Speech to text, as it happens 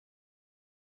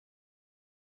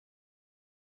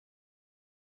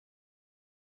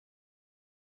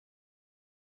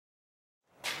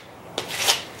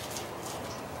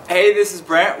Hey, this is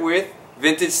Brent with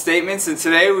Vintage Statements, and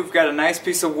today we've got a nice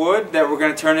piece of wood that we're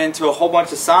going to turn into a whole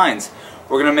bunch of signs.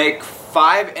 We're going to make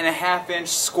 5.5-inch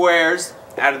squares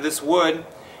out of this wood,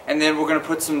 and then we're going to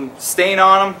put some stain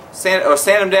on them, sand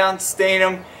them down, stain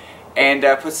them, and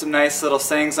put some nice little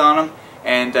sayings on them,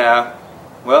 and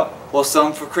well, we'll sell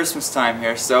them for Christmas time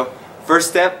here. So first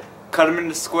step, cut them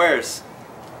into squares.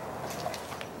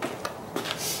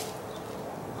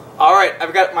 Alright,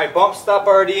 I've got my bump stop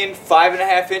already in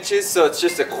 5.5 inches, so it's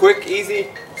just a quick, easy,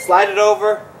 slide it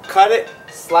over, cut it,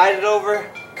 slide it over,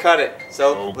 cut it.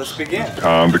 So let's begin.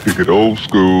 Time to kick it old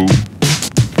school,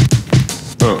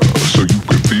 so you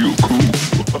can feel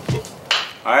cool.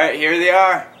 Alright, here they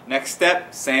are. Next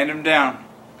step, sand them down.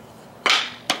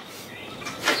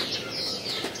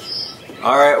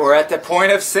 Alright, we're at the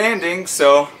point of sanding,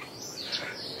 so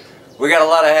we got a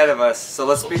lot ahead of us. So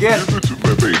let's begin.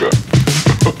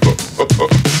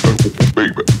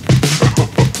 Baby.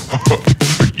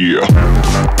 Yeah.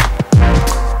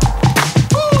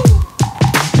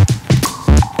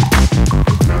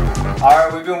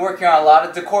 Alright, we've been working on a lot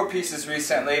of decor pieces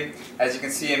recently, as you can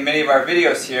see in many of our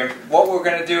videos here. What we're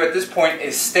going to do at this point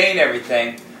is stain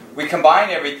everything. We combine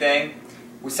everything,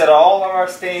 we set all of our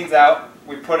stains out,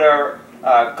 we put our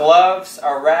gloves,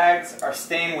 our rags, our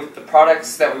stain with the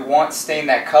products that we want stain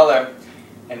that color,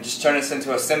 and just turn this into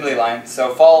an assembly line.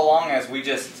 So follow along as we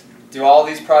just do all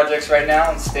these projects right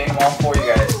now and stain them all for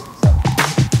you guys.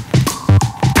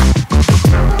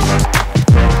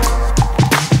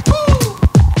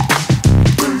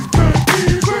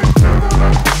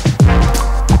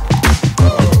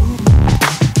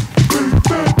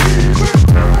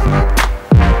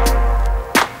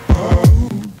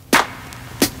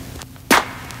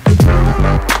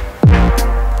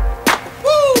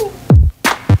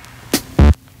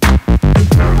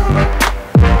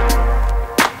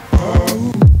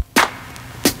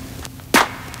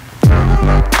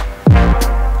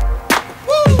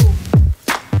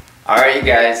 Alright, you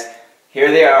guys,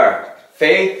 here they are.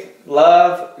 Faith,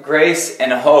 love, grace,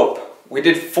 and hope. We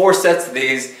did 4 sets of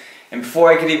these, and before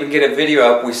I could even get a video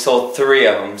up, we sold 3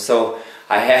 of them. So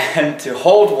I had to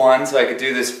hold one so I could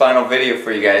do this final video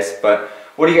for you guys. But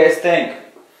what do you guys think?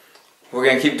 We're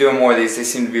going to keep doing more of these. They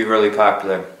seem to be really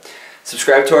popular.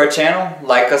 Subscribe to our channel,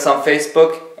 like us on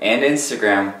Facebook and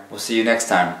Instagram. We'll see you next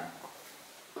time.